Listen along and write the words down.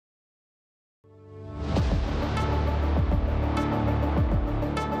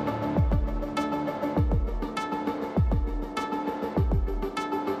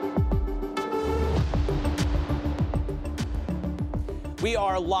We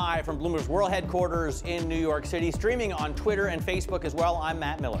are live from Bloomberg's World Headquarters in New York City, streaming on Twitter and Facebook as well. I'm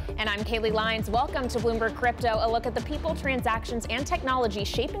Matt Miller. And I'm Kaylee Lyons. Welcome to Bloomberg Crypto, a look at the people, transactions, and technology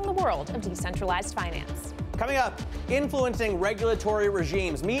shaping the world of decentralized finance. Coming up, influencing regulatory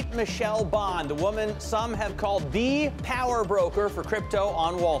regimes. Meet Michelle Bond, the woman some have called the power broker for crypto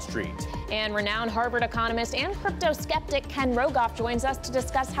on Wall Street. And renowned Harvard economist and crypto skeptic Ken Rogoff joins us to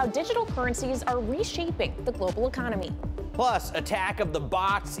discuss how digital currencies are reshaping the global economy. Plus, attack of the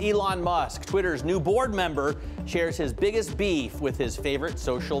bots. Elon Musk, Twitter's new board member, shares his biggest beef with his favorite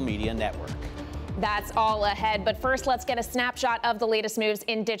social media network. That's all ahead, but first let's get a snapshot of the latest moves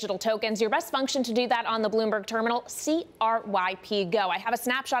in digital tokens. Your best function to do that on the Bloomberg terminal, CRYP Go. I have a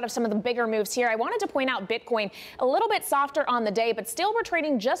snapshot of some of the bigger moves here. I wanted to point out Bitcoin a little bit softer on the day, but still we're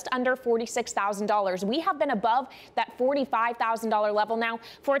trading just under $46,000. We have been above that $45,000 level now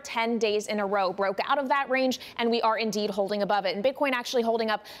for 10 days in a row. Broke out of that range, and we are indeed holding above it. And Bitcoin actually holding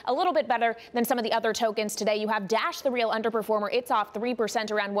up a little bit better than some of the other tokens today. You have Dash, the real underperformer. It's off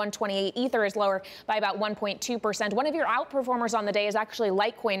 3% around 128. Ether is lower by about 1.2%. One of your outperformers on the day is actually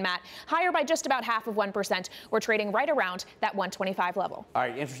Litecoin, Matt, higher by just about half of 1%. We're trading right around that 125 level. All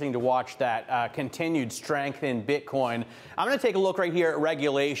right, interesting to watch that continued strength in Bitcoin. I'm going to take a look right here at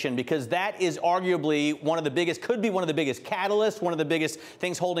regulation, because that is arguably one of the biggest, could be one of the biggest catalysts, one of the biggest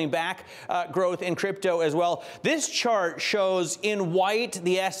things holding back growth in crypto as well. This chart shows in white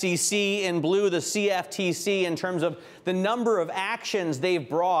the SEC, in blue the CFTC, in terms of the number of actions they've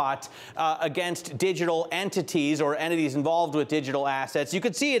brought against digital entities or entities involved with digital assets. You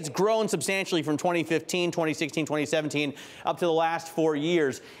could see it's grown substantially from 2015, 2016, 2017 up to the last 4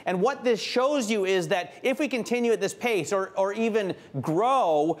 years. And what this shows you is that if we continue at this pace or even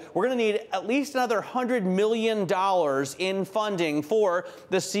grow, we're going to need at least another $100 million in funding for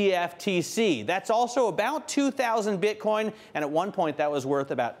the CFTC. That's also about 2,000 Bitcoin, and at one point that was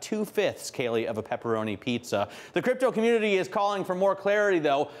worth about 2/5, Kaylee, of a pepperoni pizza. The crypto community is calling for more clarity,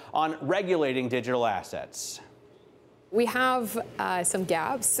 though, on regulating digital assets. We have some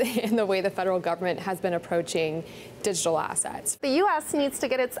gaps in the way the federal government has been approaching digital assets. The U.S. needs to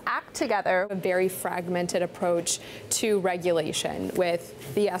get its act together. A very fragmented approach to regulation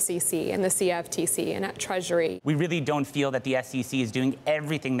with the SEC and the CFTC and at Treasury. We really don't feel that the SEC is doing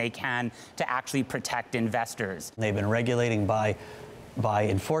everything they can to actually protect investors. They've been regulating by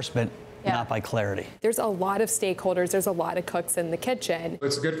enforcement, not by clarity. There's a lot of stakeholders, there's a lot of cooks in the kitchen.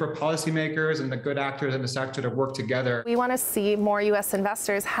 It's good for policymakers and the good actors in the sector to work together. We want to see more U.S.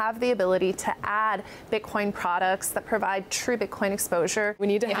 investors have the ability to add Bitcoin products that provide true Bitcoin exposure. We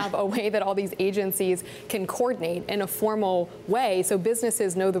need to have a way that all these agencies can coordinate in a formal way so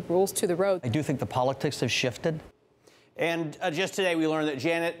businesses know the rules to the road. I do think the politics have shifted. And just today, we learned that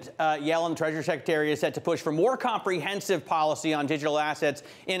Janet Yellen, Treasury Secretary, is set to push for more comprehensive policy on digital assets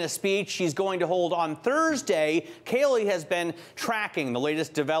in a speech she's going to hold on Thursday. Kaylee has been tracking the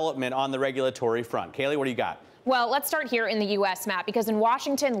latest development on the regulatory front. Kaylee, what do you got? Well, let's start here in the U.S., Matt, because in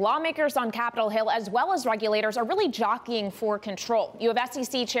Washington, lawmakers on Capitol Hill, as well as regulators, are really jockeying for control. You have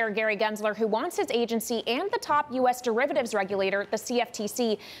SEC Chair Gary Gensler, who wants his agency and the top U.S. derivatives regulator, the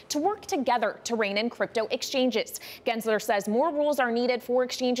CFTC, to work together to rein in crypto exchanges. Gensler says more rules are needed for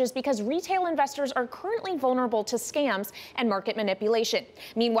exchanges because retail investors are currently vulnerable to scams and market manipulation.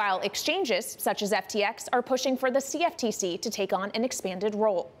 Meanwhile, exchanges, such as FTX, are pushing for the CFTC to take on an expanded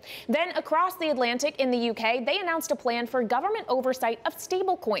role. Then, across the Atlantic in the U.K., they announced a plan for government oversight of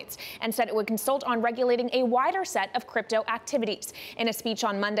stablecoins and said it would consult on regulating a wider set of crypto activities. In a speech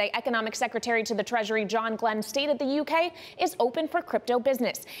on Monday, Economic Secretary to the Treasury John Glenn stated the UK is open for crypto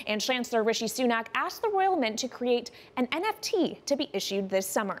business, and Chancellor Rishi Sunak asked the Royal Mint to create an NFT to be issued this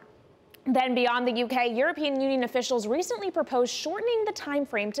summer. Then beyond the UK, European Union officials recently proposed shortening the time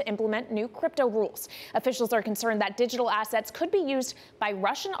frame to implement new crypto rules. Officials are concerned that digital assets could be used by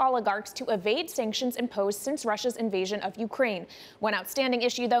Russian oligarchs to evade sanctions imposed since Russia's invasion of Ukraine. One outstanding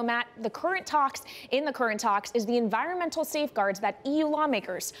issue, though, Matt, in the current talks is the environmental safeguards that EU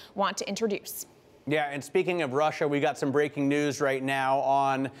lawmakers want to introduce. Yeah, and speaking of Russia, we got some breaking news right now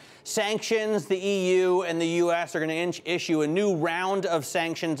on sanctions. The EU and the U.S. are going to issue a new round of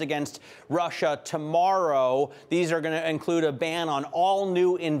sanctions against Russia tomorrow. These are going to include a ban on all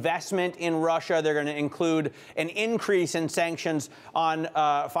new investment in Russia. They're going to include an increase in sanctions on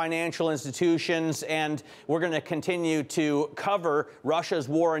financial institutions. And we're going to continue to cover Russia's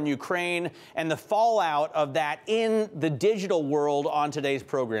war in Ukraine and the fallout of that in the digital world on today's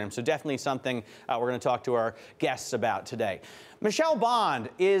program. So definitely something we're going to talk to our guests about today. Michelle Bond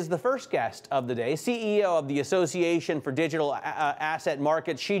is the first guest of the day, CEO of the Association for Digital Asset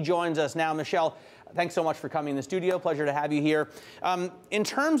Markets. She joins us now. Michelle, Thanks so much for coming in the studio. Pleasure to have you here. In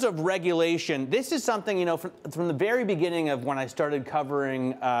terms of regulation, this is something, you know, from the very beginning of when I started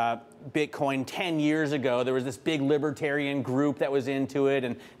covering Bitcoin 10 years ago, there was this big libertarian group that was into it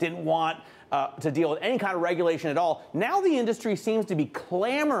and didn't want to deal with any kind of regulation at all. Now the industry seems to be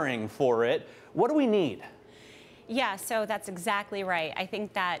clamoring for it. What do we need? Yeah, so that's exactly right. I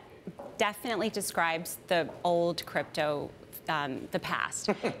think that definitely describes the old crypto, the past.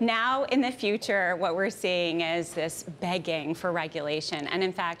 Now, in the future, what we're seeing is this begging for regulation. And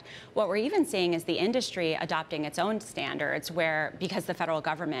in fact, what we're even seeing is the industry adopting its own standards where, because the federal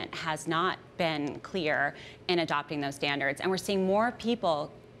government has not been clear in adopting those standards. And we're seeing more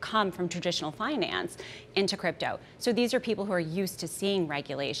people come from traditional finance into crypto. So these are people who are used to seeing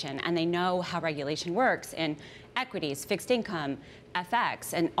regulation, and they know how regulation works in equities, fixed income,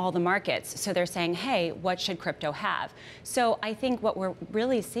 FX, and all the markets. So they're saying, hey, what should crypto have? So I think what we're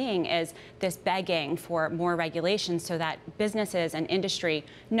really seeing is this begging for more regulation so that businesses and industry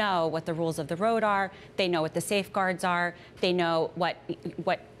know what the rules of the road are, they know what the safeguards are, they know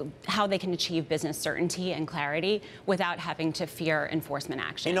how they can achieve business certainty and clarity without having to fear enforcement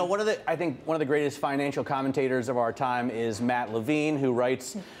action. You know, I think one of the greatest financial commentators of our time is Matt Levine, who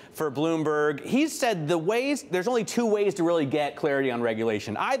writes for Bloomberg. He said there's only two ways to really get clarity on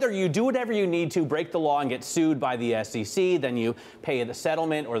regulation. Either you do whatever you need to, break the law and get sued by the SEC, then you pay the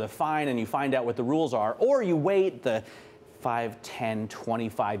settlement or the fine and you find out what the rules are, or you wait the 5, 10,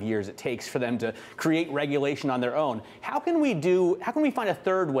 25 years it takes for them to create regulation on their own. How can we find a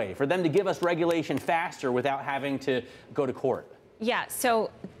third way for them to give us regulation faster without having to go to court? Yeah,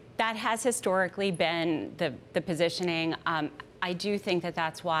 so that has historically been the positioning. I do think that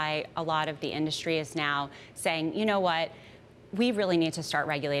that's why a lot of the industry is now saying, you know what, we really need to start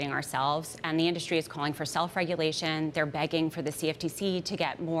regulating ourselves, and the industry is calling for self-regulation. They're begging for the CFTC to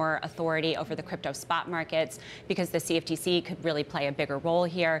get more authority over the crypto spot markets because the CFTC could really play a bigger role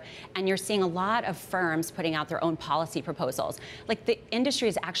here. And you're seeing a lot of firms putting out their own policy proposals. Like, the industry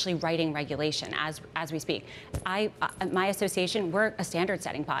is actually writing regulation as we speak. My association, we're a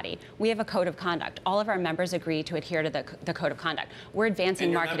standard-setting body. We have a code of conduct. All of our members agree to adhere to the code of conduct. We're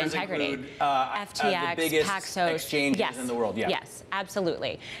advancing market integrity. Include, FTX, the biggest Paxos, exchanges in the world. Yeah. Yes,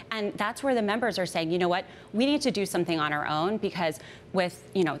 absolutely. And that's where the members are saying, you know what, we need to do something on our own because with,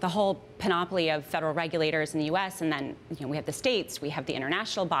 you know, the whole panoply of federal regulators in the U.S. and then, you know, we have the states, we have the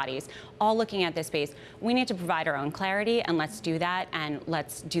international bodies, all looking at this space. We need to provide our own clarity, and let's do that, and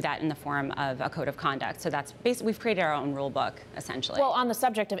let's do that in the form of a code of conduct. So that's basically, we've created our own rule book, essentially. Well, on the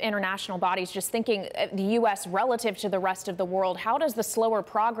subject of international bodies, just thinking the U.S. relative to the rest of the world, how does the slower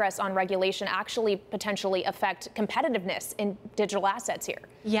progress on regulation actually potentially affect competitiveness in digital assets here?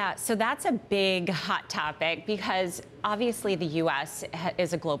 Yeah, so that's a big hot topic because obviously the U.S.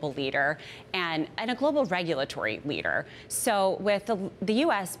 is a global leader and a global regulatory leader. So with the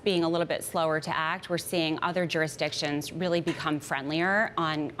U.S. being a little bit slower to act, we're seeing other jurisdictions really become friendlier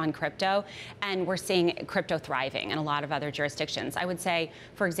on crypto, and we're seeing crypto thriving in a lot of other jurisdictions. I would say,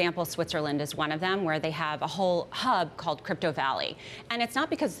 for example, Switzerland is one of them, where they have a whole hub called Crypto Valley. And it's not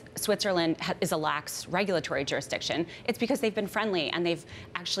because Switzerland is a lax regulatory jurisdiction. It's because they've been friendly and they've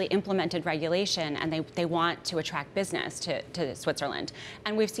actually implemented regulation, and they want to attract business to Switzerland.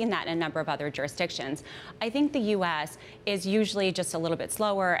 And we've seen that in a number of other jurisdictions. I think the U.S. is usually just a little bit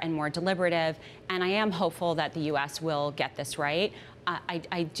slower and more deliberative, and I am hopeful that the U.S. will get this right.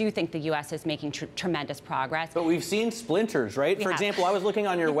 I do think the U.S. is making tremendous progress. But we've seen splinters, right? For example, I was looking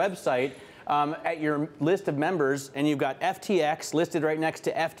on your website at your list of members, and you've got FTX listed right next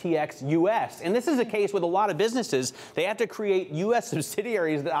to FTX US. And this is a case with a lot of businesses. They have to create US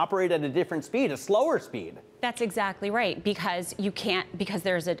subsidiaries that operate at a different speed, a slower speed. That's exactly right, because you can't, because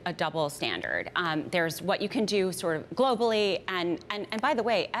there's a double standard. There's what you can do sort of globally, and by the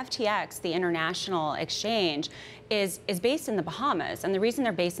way, FTX, the international exchange, is based in the Bahamas. And the reason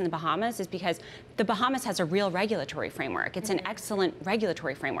they're based in the Bahamas is because the Bahamas has a real regulatory framework. It's an excellent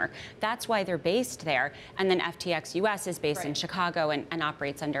regulatory framework. That's why they're based there. And then FTX US is based in Chicago and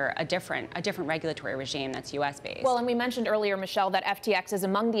operates under a different regulatory regime that's US based. Well, and we mentioned earlier, Michelle, that FTX is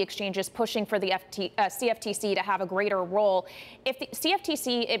among the exchanges pushing for the CFTC to have a greater role. If the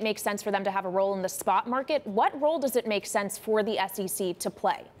CFTC, it makes sense for them to have a role in the spot market, what role does it make sense for the SEC to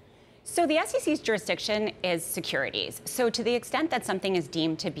play? So the SEC's jurisdiction is securities. So to the extent that something is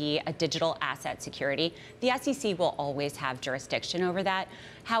deemed to be a digital asset security, the SEC will always have jurisdiction over that.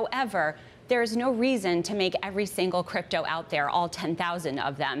 However, there's no reason to make every single crypto out there, all 10,000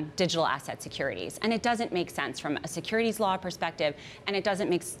 of them, digital asset securities. And it doesn't make sense from a securities law perspective, and it doesn't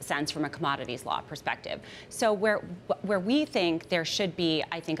make sense from a commodities law perspective. So where we think there should be,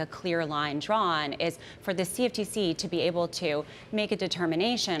 I think, a clear line drawn is for the CFTC to be able to make a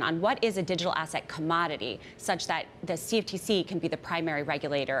determination on what is a digital asset commodity, such that the CFTC can be the primary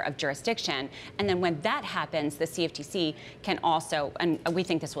regulator of jurisdiction. And then when that happens, the CFTC can also, and we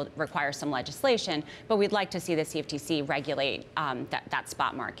think this will require some legislation, but we'd like to see the CFTC regulate that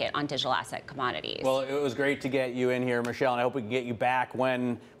spot market on digital asset commodities. Well, it was great to get you in here, Michelle, and I hope we can get you back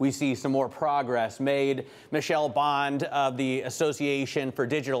when we see some more progress made. Michelle Bond of the Association for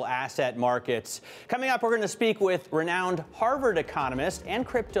Digital Asset Markets. Coming up, we're going to speak with renowned Harvard economist and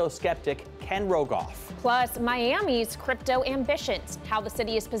crypto skeptic Ken Rogoff. Plus, Miami's crypto ambitions, how the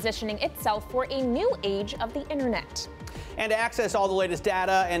city is positioning itself for a new age of the internet. And to access all the latest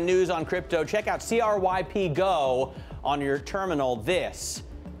data and news on crypto, check out CRYP Go on your terminal. This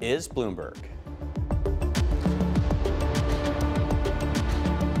is Bloomberg.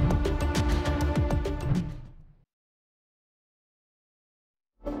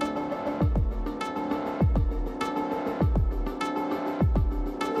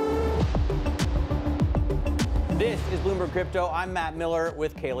 This is Bloomberg Crypto. I'm Matt Miller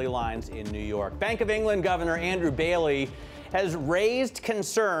with Kaylee Lines in New York. Bank of England Governor Andrew Bailey has raised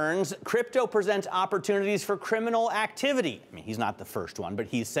concerns crypto presents opportunities for criminal activity. I mean, he's not the first one, but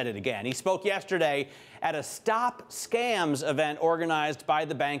he's said it again. He spoke yesterday at a Stop Scams event organized by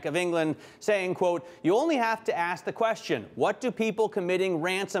the Bank of England, saying, quote, "You only have to ask the question, what do people committing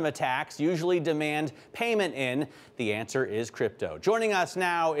ransom attacks usually demand payment in? The answer is crypto." Joining us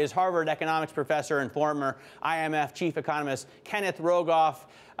now is Harvard economics professor and former IMF chief economist Kenneth Rogoff.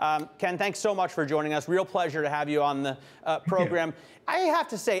 Ken, thanks so much for joining us. Real pleasure to have you on the program. I have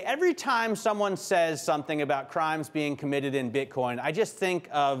to say, every time someone says something about crimes being committed in Bitcoin, I just think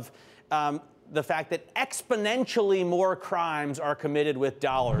of the fact that exponentially more crimes are committed with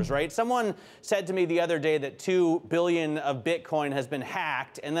dollars, right? Someone said to me the other day that 2 billion of Bitcoin has been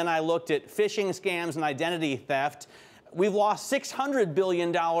hacked, and then I looked at phishing scams and identity theft. We've lost $600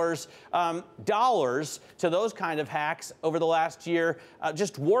 billion dollars to those kind of hacks over the last year,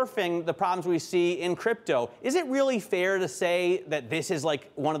 just dwarfing the problems we see in crypto. Is it really fair to say that this is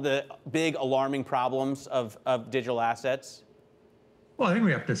like one of the big alarming problems of digital assets? Well, I think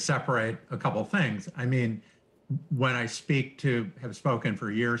we have to separate a couple things. I mean, when I have spoken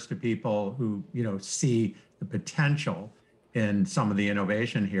for years to people who, see the potential in some of the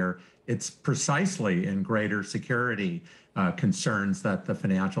innovation here, it's precisely in greater security concerns that the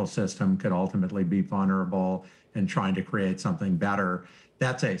financial system could ultimately be vulnerable and trying to create something better.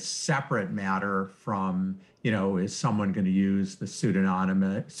 That's a separate matter from, is someone going to use the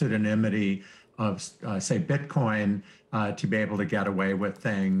pseudonymity of, say, Bitcoin to be able to get away with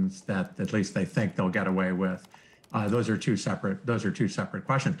things that at least they think they'll get away with. Those are two separate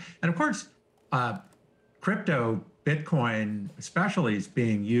questions. And of course, crypto, Bitcoin especially, is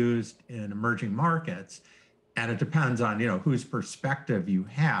being used in emerging markets. And it depends on, whose perspective you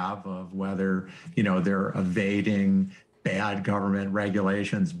have of whether, they're evading bad government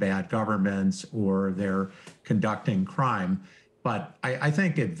regulations, bad governments, or they're conducting crime. But I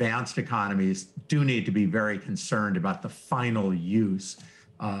think advanced economies do need to be very concerned about the final use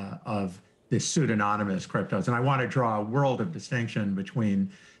of the pseudonymous cryptos. And I want to draw a world of distinction between,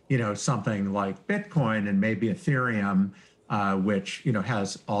 something like Bitcoin and maybe Ethereum, which,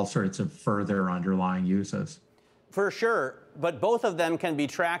 has all sorts of further underlying uses. For sure, but both of them can be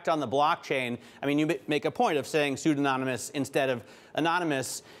tracked on the blockchain. I mean, you make a point of saying pseudonymous instead of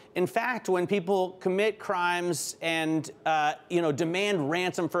anonymous. In fact, when people commit crimes and, demand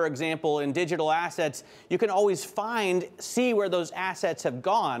ransom, for example, in digital assets, you can always see where those assets have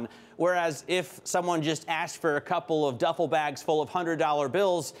gone. Whereas if someone just asked for a couple of duffel bags full of $100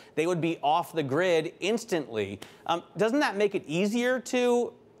 bills, they would be off the grid instantly. Doesn't that make it easier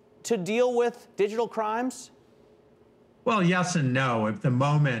to deal with digital crimes? Well, yes and no. At the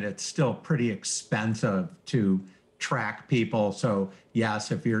moment, it's still pretty expensive to track people. So yes,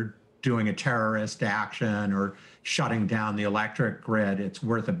 if you're doing a terrorist action or shutting down the electric grid, it's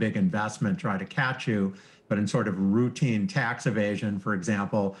worth a big investment to try to catch you. But in sort of routine tax evasion, for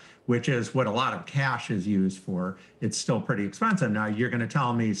example, which is what a lot of cash is used for, it's still pretty expensive. Now, you're going to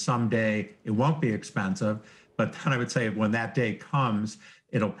tell me someday it won't be expensive, but then I would say when that day comes,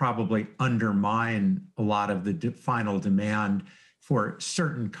 it'll probably undermine a lot of the final demand for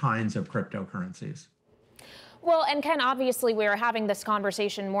certain kinds of cryptocurrencies. Well, and Ken, obviously we are having this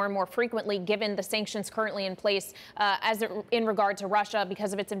conversation more and more frequently given the sanctions currently in place in regard to Russia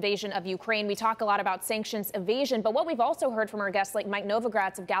because of its invasion of Ukraine. We talk a lot about sanctions evasion, but what we've also heard from our guests like Mike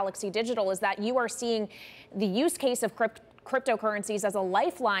Novogratz of Galaxy Digital is that you are seeing the use case of cryptocurrencies as a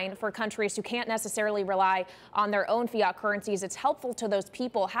lifeline for countries who can't necessarily rely on their own fiat currencies. It's helpful to those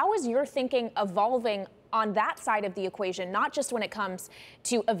people. How is your thinking evolving on that side of the equation, not just when it comes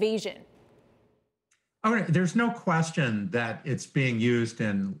to evasion? There's no question that it's being used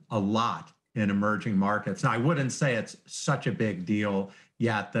in a lot in emerging markets. Now, I wouldn't say it's such a big deal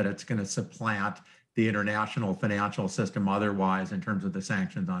yet that it's going to supplant the international financial system otherwise in terms of the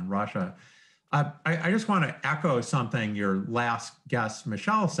sanctions on Russia. I just want to echo something your last guest,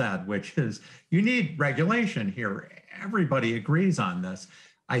 Michelle, said, which is you need regulation here. Everybody agrees on this.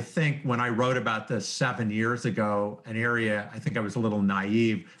 I think when I wrote about this 7 years ago, an area I think I was a little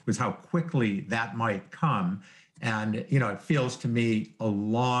naive was how quickly that might come. And, it feels to me a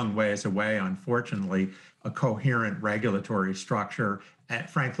long ways away, unfortunately, a coherent regulatory structure, and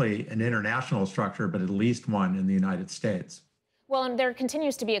frankly, an international structure, but at least one in the United States. Well, and there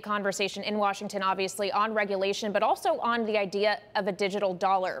continues to be a conversation in Washington, obviously, on regulation, but also on the idea of a digital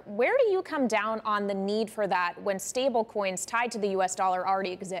dollar. Where do you come down on the need for that when stable coins tied to the U.S. dollar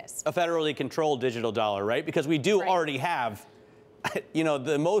already exist? A federally controlled digital dollar, right? Because we do already have,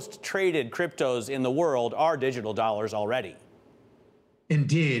 the most traded cryptos in the world are digital dollars already.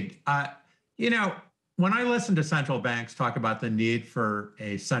 Indeed. When I listen to central banks talk about the need for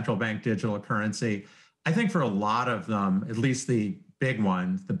a central bank digital currency, I think for a lot of them, at least the big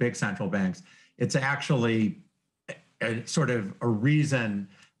ones, the big central banks, it's actually a sort of a reason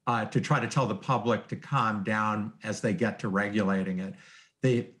to try to tell the public to calm down as they get to regulating it.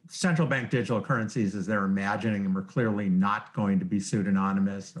 The central bank digital currencies, as they're imagining them, are clearly not going to be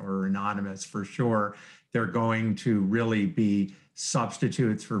pseudonymous or anonymous for sure. They're going to really be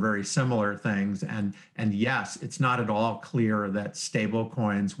substitutes for very similar things. And yes, it's not at all clear that stable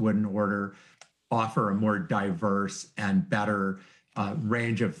coins wouldn't offer a more diverse and better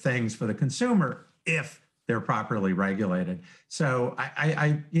range of things for the consumer if they're properly regulated. So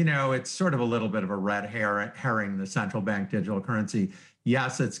it's sort of a little bit of a red herring, the central bank digital currency.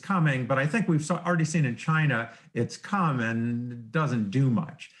 Yes, it's coming, but I think we've already seen in China, it's come and doesn't do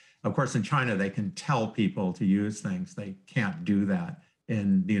much. Of course, in China, they can tell people to use things. They can't do that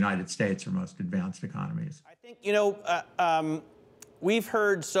in the United States or most advanced economies. I think, we've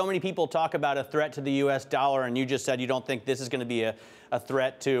heard so many people talk about a threat to the U.S. dollar, and you just said you don't think this is going to be a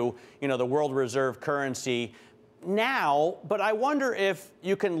threat to, the world reserve currency now. But I wonder if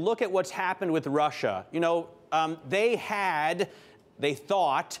you can look at what's happened with Russia. They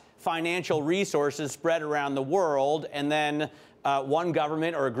thought financial resources spread around the world, and then one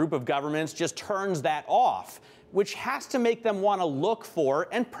government or a group of governments just turns that off, which has to make them want to look for,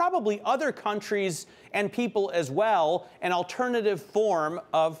 and probably other countries and people as well, an alternative form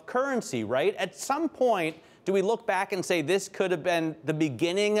of currency, right? At some point, do we look back and say this could have been the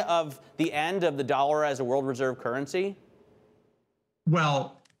beginning of the end of the dollar as a world reserve currency?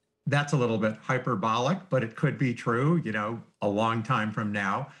 Well, that's a little bit hyperbolic, but it could be true, a long time from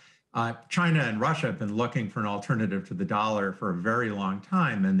now. China and Russia have been looking for an alternative to the dollar for a very long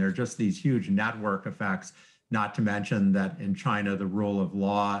time, and there are just these huge network effects, not to mention that in China, the rule of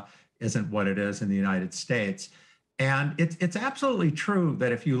law isn't what it is in the United States. And it's absolutely true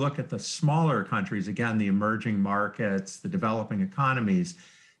that if you look at the smaller countries, again, the emerging markets, the developing economies,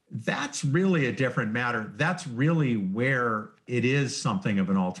 that's really a different matter. That's really where it is something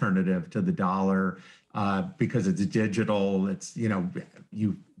of an alternative to the dollar because it's digital. It's,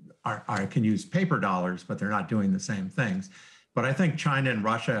 you can use paper dollars, but they're not doing the same things. But I think China and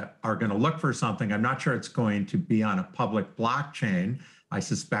Russia are going to look for something. I'm not sure it's going to be on a public blockchain. I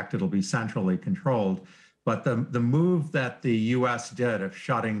suspect it'll be centrally controlled. But the move that the U.S. did of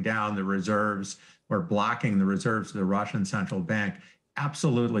shutting down the reserves or blocking the reserves of the Russian central bank,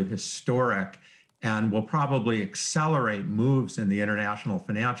 absolutely historic, and will probably accelerate moves in the international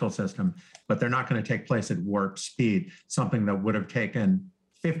financial system, but they're not going to take place at warp speed. Something that would have taken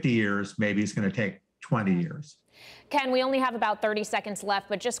 50 years, maybe it's going to take 20 years. Ken, we only have about 30 seconds left,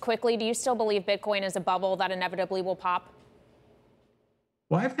 but just quickly, do you still believe Bitcoin is a bubble that inevitably will pop?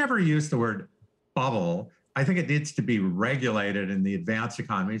 Well, I've never used the word bubble. I think it needs to be regulated in the advanced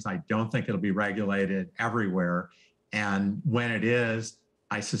economies. I don't think it'll be regulated everywhere. And when it is,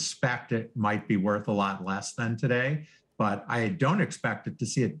 I suspect it might be worth a lot less than today, but I don't expect it to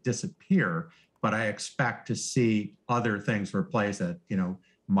see it disappear, but I expect to see other things replace it.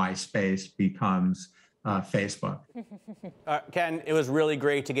 MySpace becomes Facebook. Ken, it was really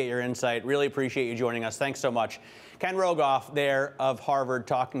great to get your insight. Really appreciate you joining us. Thanks so much. Ken Rogoff there of Harvard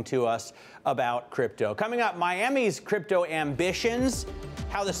talking to us about crypto. Coming up, Miami's crypto ambitions,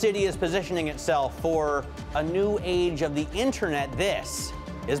 how the city is positioning itself for a new age of the internet. This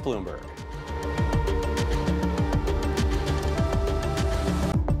is Bloomberg.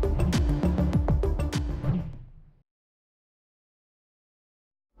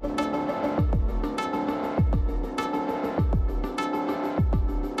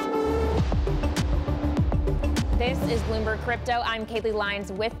 This is Bloomberg Crypto. I'm Kaylee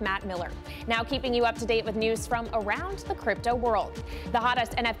Lyons with Matt Miller. Now keeping you up to date with news from around the crypto world. The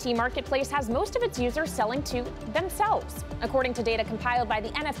hottest NFT marketplace has most of its users selling to themselves. According to data compiled by the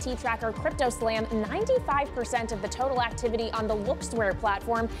NFT tracker CryptoSlam, 95% of the total activity on the Looksware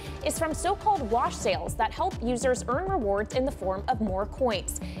platform is from so-called wash sales that help users earn rewards in the form of more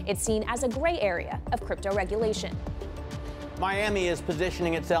coins. It's seen as a gray area of crypto regulation. Miami is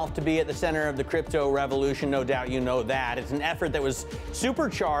positioning itself to be at the center of the crypto revolution. No doubt you know that. It's an effort that was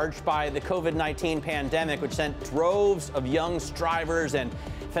supercharged by the COVID-19 pandemic, which sent droves of young strivers and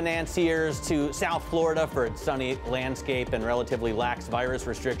financiers to South Florida for its sunny landscape and relatively lax virus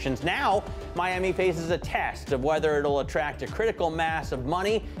restrictions. Now, Miami faces a test of whether it'll attract a critical mass of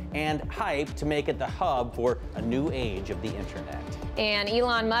money and hype to make it the hub for a new age of the internet. And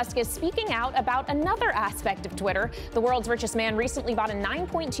Elon Musk is speaking out about another aspect of Twitter. The world's richest man recently bought a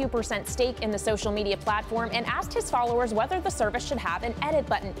 9.2% stake in the social media platform and asked his followers whether the service should have an edit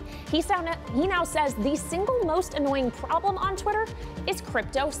button. He now says the single most annoying problem on Twitter is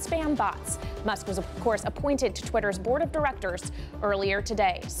crypto spam bots. Musk was, of course, appointed to Twitter's board of directors earlier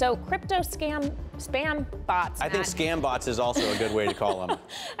today. So crypto spam bots. I think scam bots is also a good way to call them.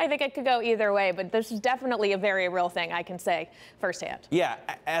 I think it could go either way, but this is definitely a very real thing, I can say firsthand. Yeah,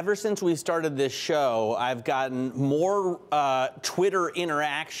 ever since we started this show, I've gotten more Twitter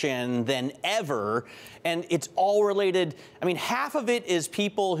interaction than ever, and it's all related. I mean, half of it is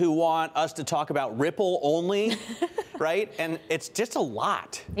people who want us to talk about Ripple only, right? And it's just a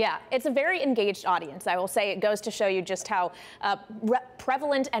lot. Yeah, it's a very engaged audience. I will say it goes to show you just how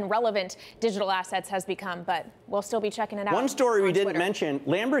prevalent and relevant digital assets has become, but we'll still be checking it out. One story we didn't Twitter. mention,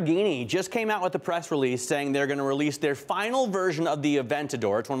 Lamborghini just came out with a press release saying they're going to release their final version of the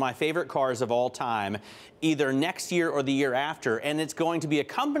Aventador. It's one of my favorite cars of all time, either next year or the year after, and it's going to be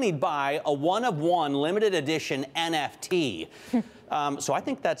accompanied by a one-of-one limited edition NFT. So I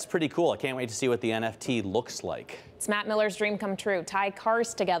think that's pretty cool. I can't wait to see what the NFT looks like. It's Matt Miller's dream come true. Tie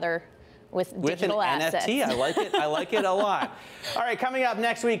cars together with digital assets. NFT. I like it. I like it a lot. All right, coming up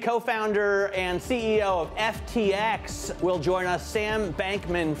next week, co-founder and CEO of FTX will join us, Sam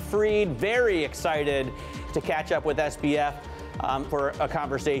Bankman-Fried. Very excited to catch up with SBF for a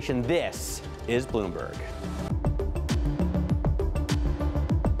conversation. This is Bloomberg.